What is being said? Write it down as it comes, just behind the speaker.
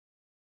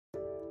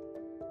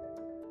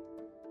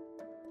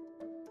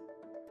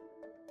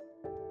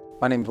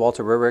My name is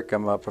Walter Rurick.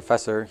 I'm a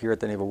professor here at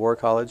the Naval War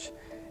College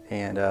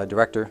and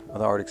director of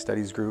the Arctic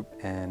Studies Group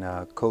and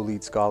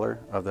co-lead scholar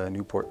of the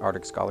Newport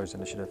Arctic Scholars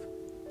Initiative.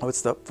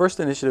 It's the first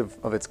initiative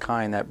of its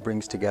kind that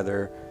brings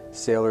together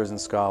sailors and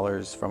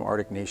scholars from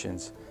Arctic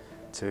nations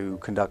to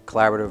conduct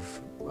collaborative,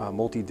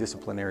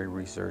 multidisciplinary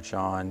research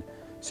on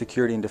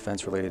security and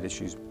defense related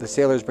issues. The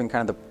sailors bring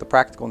kind of the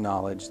practical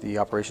knowledge, the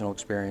operational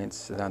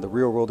experience, the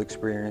real world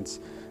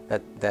experience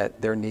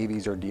that their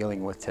navies are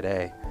dealing with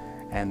today.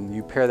 And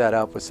you pair that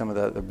up with some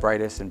of the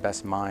brightest and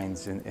best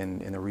minds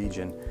in the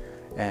region,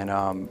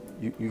 and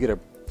you get a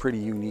pretty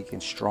unique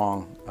and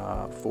strong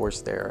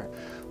force there.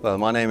 Well,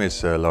 my name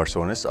is Lars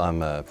Ornes.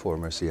 I'm a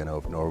former CNO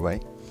of Norway.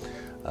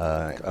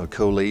 I'm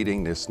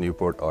co-leading this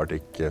Newport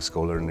Arctic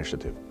Scholar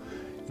Initiative.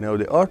 You know,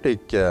 the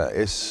Arctic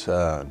is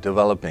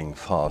developing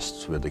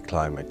fast with the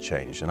climate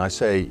change. And I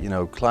say, you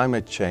know,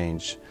 climate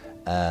change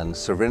and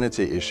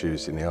sovereignty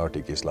issues in the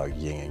Arctic is like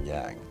yin and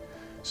yang.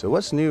 So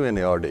what's new in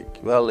the Arctic?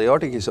 Well, the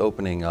Arctic is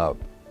opening up,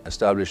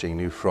 establishing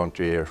new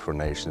frontier for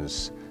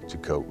nations to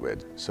cope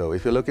with. So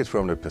if you look at it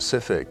from the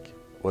Pacific,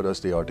 what does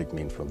the Arctic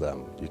mean for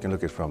them? You can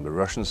look at it from the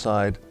Russian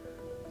side,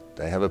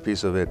 they have a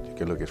piece of it. You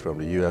can look at it from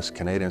the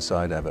US-Canadian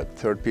side, they have a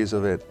third piece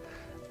of it.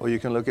 Or you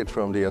can look at it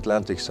from the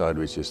Atlantic side,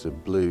 which is the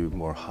blue,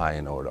 more high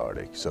North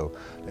Arctic. So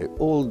they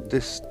all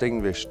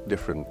distinguish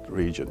different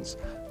regions,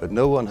 but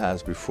no one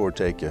has before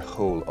taken a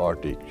whole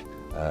Arctic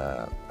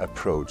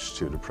approach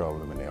to the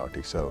problem in the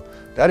Arctic. So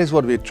that is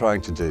what we're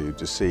trying to do,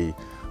 to see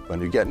when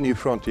you get new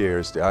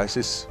frontiers, the ice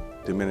is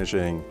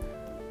diminishing,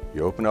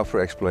 you open up for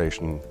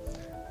exploration,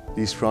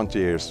 these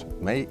frontiers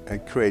may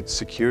create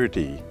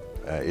security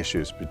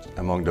issues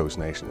among those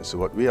nations. So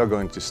what we are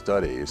going to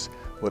study is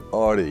what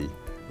are the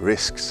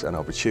risks and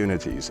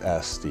opportunities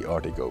as the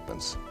Arctic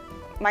opens.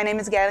 My name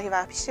is Gaëlle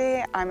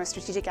Rivard-Piché. I'm a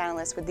strategic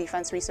analyst with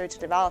Defense Research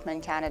and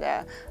Development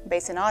Canada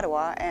based in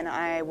Ottawa, and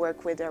I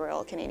work with the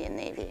Royal Canadian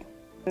Navy.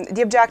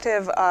 The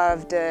objective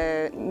of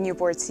the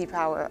Newport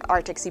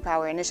Arctic Sea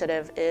Power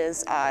Initiative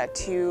is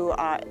to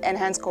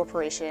enhance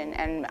cooperation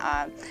and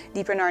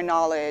deepen our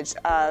knowledge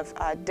of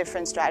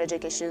different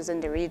strategic issues in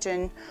the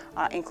region,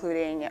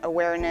 including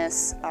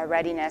awareness,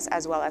 readiness,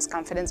 as well as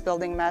confidence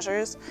building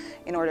measures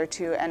in order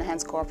to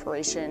enhance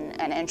cooperation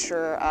and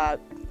ensure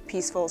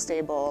peaceful,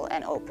 stable,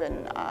 and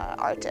open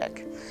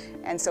Arctic.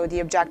 And so the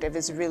objective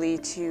is really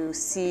to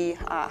see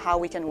how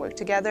we can work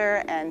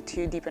together and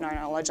to deepen our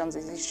knowledge on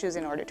these issues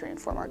in order to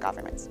inform our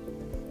governments.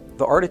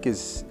 The Arctic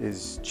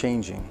is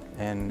changing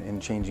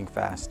and changing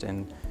fast,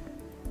 and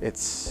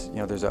it's, you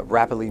know, there's a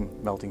rapidly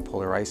melting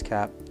polar ice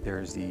cap.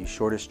 There's the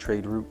shortest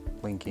trade route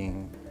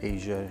linking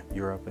Asia,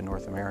 Europe, and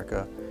North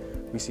America.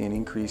 We see an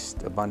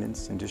increased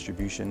abundance and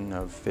distribution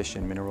of fish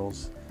and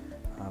minerals,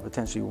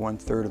 potentially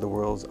 1/3 of the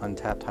world's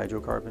untapped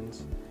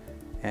hydrocarbons.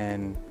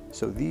 And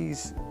so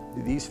these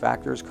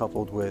factors,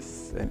 coupled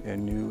with a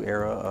new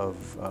era of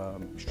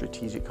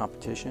strategic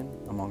competition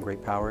among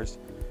great powers,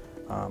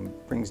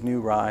 brings new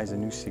rise and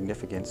new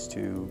significance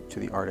to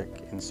the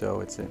Arctic. And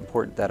so it's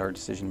important that our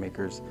decision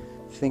makers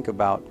think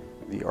about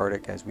the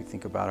Arctic as we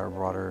think about our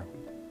broader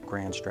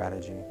grand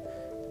strategy.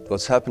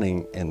 What's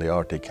happening in the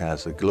Arctic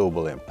has a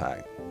global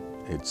impact.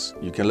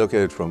 You can look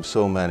at it from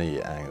so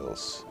many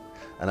angles.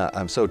 And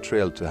I'm so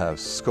thrilled to have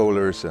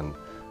scholars and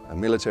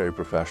military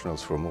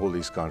professionals from all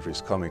these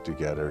countries coming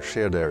together,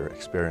 share their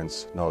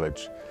experience,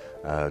 knowledge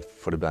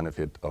for the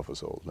benefit of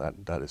us all.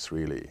 That is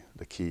really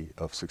the key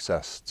of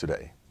success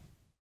today.